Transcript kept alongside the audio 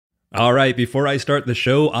All right, before I start the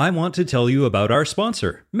show, I want to tell you about our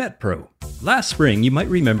sponsor, MetPro. Last spring, you might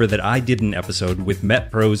remember that I did an episode with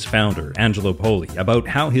MetPro's founder, Angelo Poli, about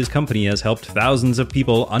how his company has helped thousands of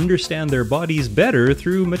people understand their bodies better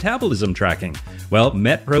through metabolism tracking. Well,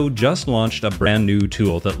 MetPro just launched a brand new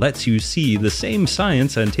tool that lets you see the same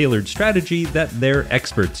science and tailored strategy that their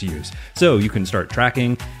experts use. So you can start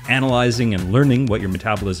tracking, analyzing, and learning what your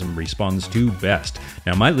metabolism responds to best.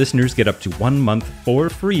 Now, my listeners get up to 1 month for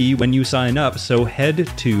free when you sign up, so head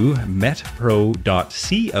to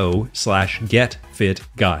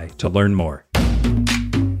metpro.co/getfitguy to learn more.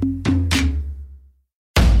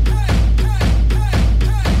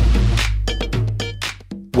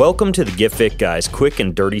 Welcome to the Get Fit Guy's quick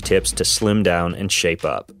and dirty tips to slim down and shape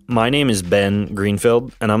up. My name is Ben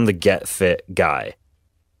Greenfield, and I'm the Get Fit Guy.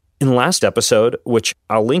 In the last episode, which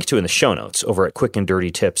I'll link to in the show notes over at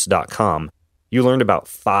quickanddirtytips.com, you learned about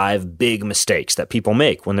 5 big mistakes that people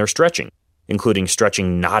make when they're stretching, including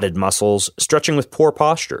stretching knotted muscles, stretching with poor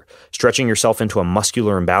posture, stretching yourself into a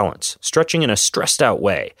muscular imbalance, stretching in a stressed out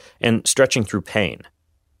way, and stretching through pain.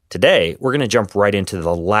 Today, we're going to jump right into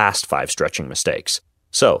the last 5 stretching mistakes.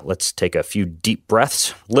 So let's take a few deep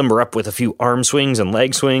breaths, limber up with a few arm swings and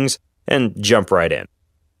leg swings, and jump right in.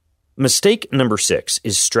 Mistake number 6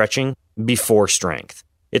 is stretching before strength.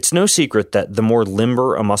 It's no secret that the more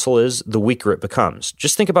limber a muscle is, the weaker it becomes.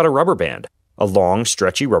 Just think about a rubber band. A long,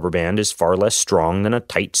 stretchy rubber band is far less strong than a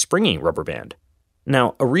tight, springy rubber band.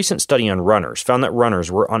 Now, a recent study on runners found that runners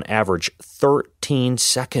were on average 13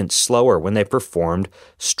 seconds slower when they performed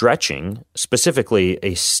stretching, specifically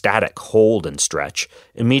a static hold and stretch,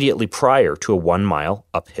 immediately prior to a 1-mile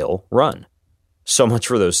uphill run. So much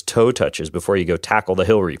for those toe touches before you go tackle the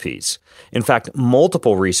hill repeats. In fact,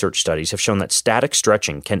 multiple research studies have shown that static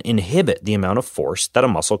stretching can inhibit the amount of force that a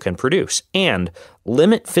muscle can produce and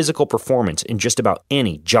limit physical performance in just about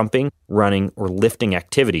any jumping, running, or lifting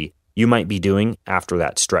activity you might be doing after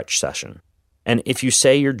that stretch session. And if you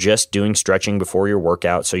say you're just doing stretching before your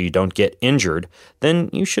workout so you don't get injured, then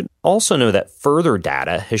you should also know that further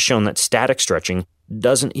data has shown that static stretching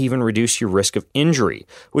doesn't even reduce your risk of injury,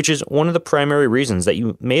 which is one of the primary reasons that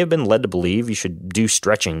you may have been led to believe you should do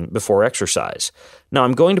stretching before exercise. Now,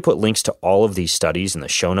 I'm going to put links to all of these studies in the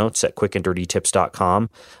show notes at quickanddirtytips.com,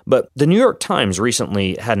 but the New York Times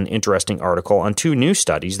recently had an interesting article on 2 new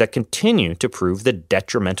studies that continue to prove the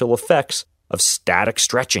detrimental effects of static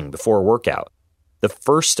stretching before a workout. The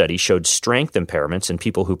first study showed strength impairments in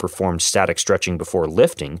people who performed static stretching before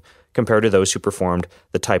lifting compared to those who performed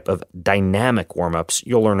the type of dynamic warm-ups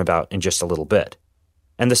you'll learn about in just a little bit.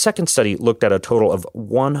 And the second study looked at a total of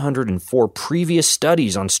 104 previous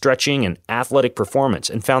studies on stretching and athletic performance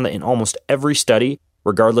and found that in almost every study,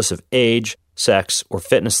 regardless of age, sex, or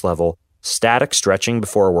fitness level, static stretching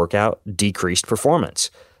before a workout decreased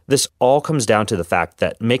performance. This all comes down to the fact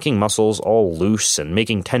that making muscles all loose and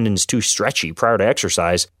making tendons too stretchy prior to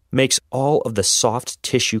exercise makes all of the soft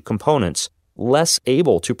tissue components less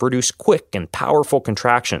able to produce quick and powerful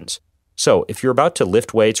contractions. So if you're about to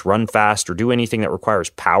lift weights, run fast, or do anything that requires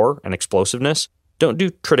power and explosiveness, don't do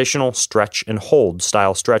traditional stretch and hold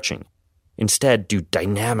style stretching. Instead, do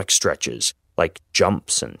dynamic stretches like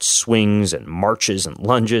jumps and swings and marches and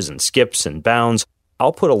lunges and skips and bounds.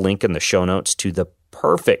 I'll put a link in the show notes to the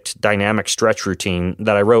perfect dynamic stretch routine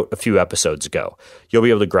that I wrote a few episodes ago. You'll be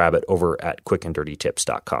able to grab it over at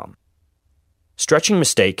quickanddirtytips.com. Stretching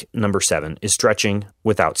mistake number 7 is stretching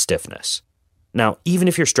without stiffness. Now, even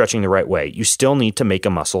if you're stretching the right way, you still need to make a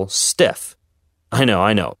muscle stiff. I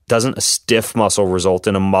know. Doesn't a stiff muscle result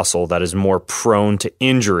in a muscle that is more prone to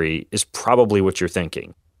injury is probably what you're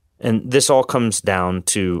thinking. And this all comes down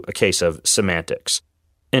to a case of semantics.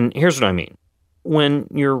 And here's what I mean. When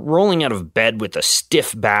you're rolling out of bed with a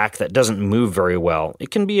stiff back that doesn't move very well, it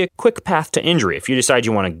can be a quick path to injury if you decide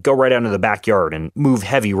you want to go right out into the backyard and move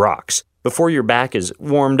heavy rocks before your back is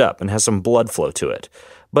warmed up and has some blood flow to it.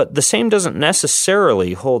 But the same doesn't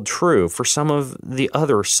necessarily hold true for some of the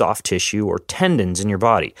other soft tissue or tendons in your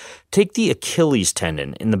body. Take the Achilles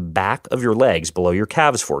tendon in the back of your legs below your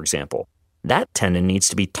calves, for example. That tendon needs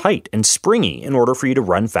to be tight and springy in order for you to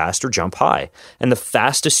run fast or jump high. And the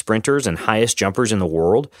fastest sprinters and highest jumpers in the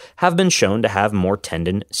world have been shown to have more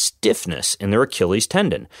tendon stiffness in their Achilles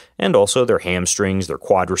tendon, and also their hamstrings, their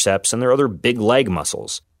quadriceps, and their other big leg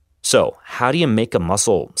muscles. So, how do you make a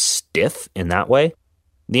muscle stiff in that way?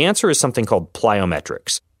 The answer is something called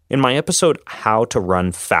plyometrics. In my episode, How to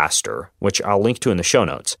Run Faster, which I'll link to in the show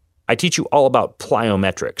notes, I teach you all about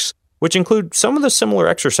plyometrics, which include some of the similar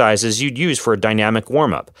exercises you'd use for a dynamic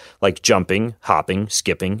warm-up, like jumping, hopping,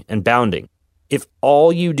 skipping, and bounding. If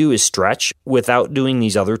all you do is stretch without doing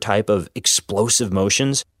these other type of explosive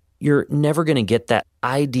motions, you're never going to get that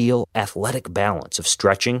ideal athletic balance of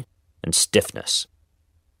stretching and stiffness.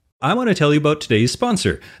 I want to tell you about today's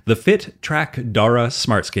sponsor, the FitTrack Dara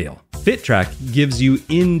Smart Scale. FitTrack gives you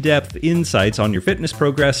in-depth insights on your fitness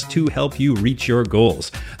progress to help you reach your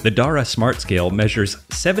goals. The Dara Smart Scale measures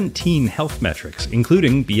 17 health metrics,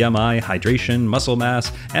 including BMI, hydration, muscle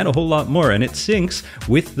mass, and a whole lot more, and it syncs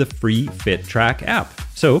with the free FitTrack app.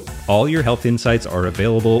 So, all your health insights are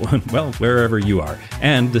available, well, wherever you are.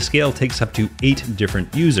 And the scale takes up to 8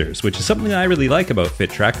 different users, which is something I really like about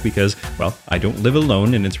FitTrack because, well, I don't live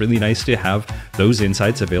alone and it's really nice to have those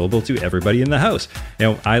insights available to everybody in the house.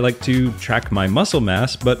 Now, I like to track my muscle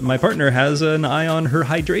mass, but my partner has an eye on her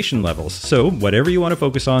hydration levels. So, whatever you want to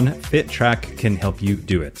focus on, FitTrack can help you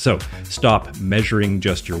do it. So, stop measuring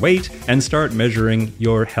just your weight and start measuring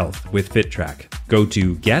your health with FitTrack. Go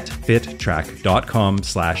to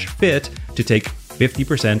getfittrack.com/fit to take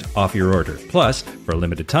 50% off your order. Plus, for a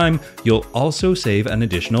limited time, you'll also save an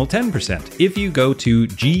additional 10% if you go to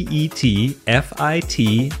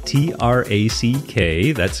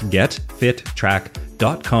GETFITTRACK, that's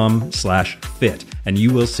getfittrack.com/fit, and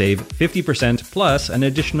you will save 50% plus an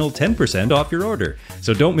additional 10% off your order.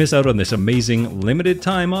 So don't miss out on this amazing limited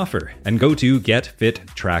time offer and go to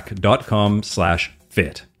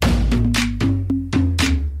getfittrack.com/fit.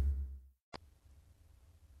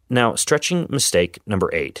 Now, stretching mistake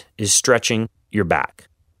number 8 is stretching your back.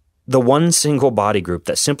 The one single body group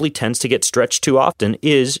that simply tends to get stretched too often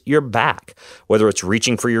is your back. Whether it's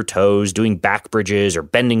reaching for your toes, doing back bridges, or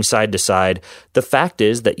bending side to side, the fact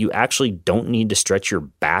is that you actually don't need to stretch your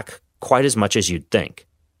back quite as much as you'd think.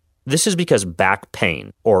 This is because back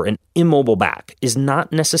pain, or an immobile back, is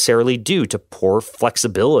not necessarily due to poor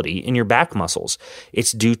flexibility in your back muscles.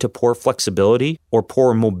 It's due to poor flexibility or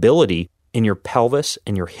poor mobility in your pelvis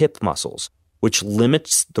and your hip muscles, which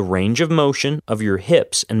limits the range of motion of your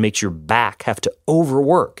hips and makes your back have to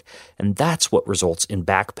overwork. And that's what results in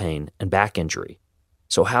back pain and back injury.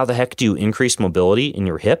 So how the heck do you increase mobility in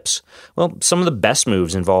your hips? Well, some of the best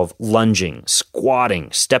moves involve lunging, squatting,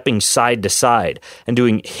 stepping side to side, and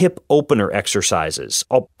doing hip opener exercises.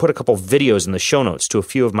 I'll put a couple videos in the show notes to a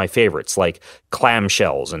few of my favorites, like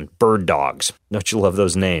clamshells and bird dogs. Don't you love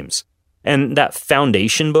those names? And that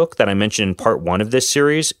foundation book that I mentioned in part 1 of this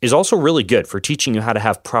series is also really good for teaching you how to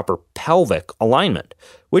have proper pelvic alignment,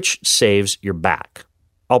 which saves your back.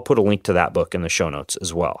 I'll put a link to that book in the show notes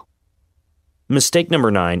as well. Mistake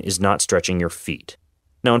number 9 is not stretching your feet.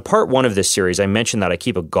 Now, in part 1 of this series, I mentioned that I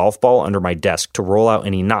keep a golf ball under my desk to roll out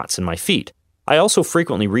any knots in my feet. I also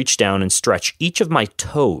frequently reach down and stretch each of my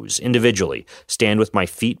toes individually, stand with my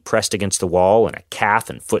feet pressed against the wall in a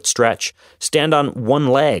calf and foot stretch, stand on one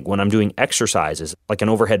leg when I'm doing exercises like an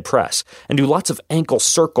overhead press, and do lots of ankle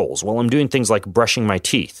circles while I'm doing things like brushing my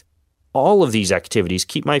teeth. All of these activities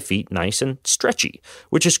keep my feet nice and stretchy,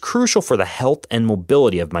 which is crucial for the health and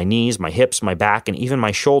mobility of my knees, my hips, my back, and even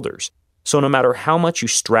my shoulders. So no matter how much you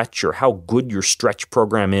stretch or how good your stretch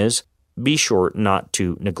program is, be sure not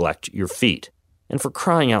to neglect your feet. And for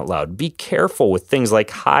crying out loud, be careful with things like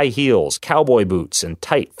high heels, cowboy boots, and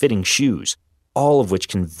tight-fitting shoes, all of which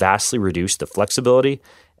can vastly reduce the flexibility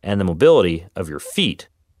and the mobility of your feet,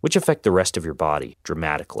 which affect the rest of your body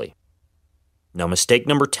dramatically. Now, mistake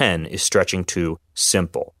number 10 is stretching too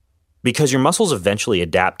simple. Because your muscles eventually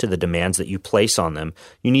adapt to the demands that you place on them,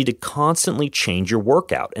 you need to constantly change your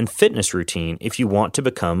workout and fitness routine if you want to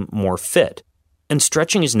become more fit. And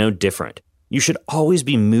stretching is no different. You should always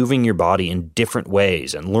be moving your body in different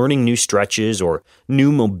ways and learning new stretches or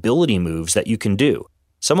new mobility moves that you can do.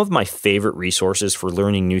 Some of my favorite resources for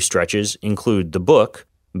learning new stretches include the book,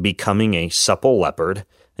 Becoming a Supple Leopard,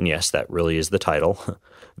 and yes, that really is the title,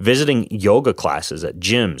 visiting yoga classes at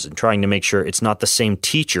gyms and trying to make sure it's not the same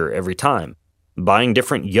teacher every time, buying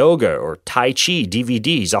different yoga or Tai Chi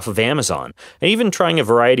DVDs off of Amazon, and even trying a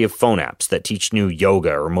variety of phone apps that teach new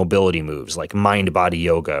yoga or mobility moves like Mind Body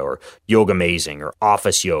Yoga or Yoga Amazing or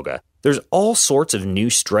Office Yoga. There's all sorts of new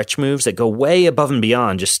stretch moves that go way above and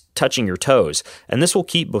beyond just touching your toes, and this will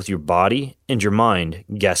keep both your body and your mind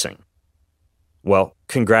guessing. Well,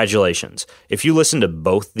 congratulations. If you listen to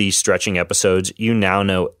both these stretching episodes, you now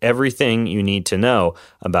know everything you need to know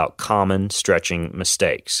about common stretching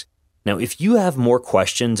mistakes. Now, if you have more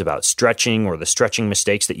questions about stretching or the stretching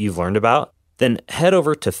mistakes that you've learned about, then head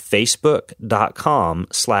over to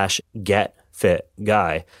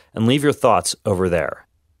facebook.com/getfitguy and leave your thoughts over there.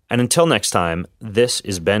 And until next time, this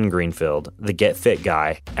is Ben Greenfield, the Get Fit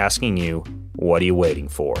Guy, asking you, what are you waiting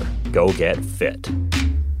for? Go get fit.